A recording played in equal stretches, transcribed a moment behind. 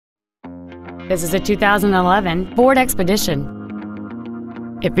This is a 2011 Ford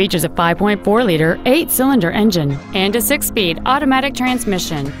Expedition. It features a 5.4-liter, 8-cylinder engine and a 6-speed automatic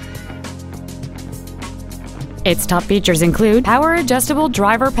transmission. Its top features include power-adjustable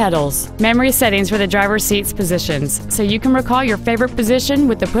driver pedals, memory settings for the driver's seat's positions, so you can recall your favorite position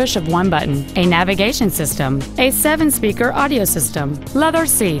with the push of one button, a navigation system, a 7-speaker audio system, leather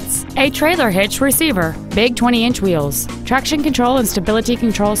seats, a trailer hitch receiver, big 20-inch wheels, traction control and stability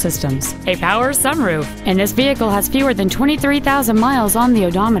control systems, a power sunroof, and this vehicle has fewer than 23,000 miles on the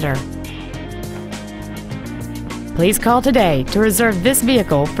odometer. Please call today to reserve this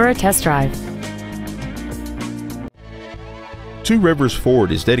vehicle for a test drive. Two Rivers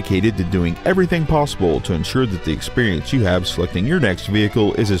Ford is dedicated to doing everything possible to ensure that the experience you have selecting your next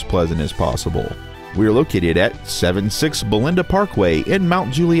vehicle is as pleasant as possible. We are located at 76 Belinda Parkway in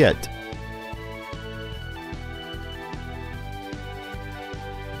Mount Juliet.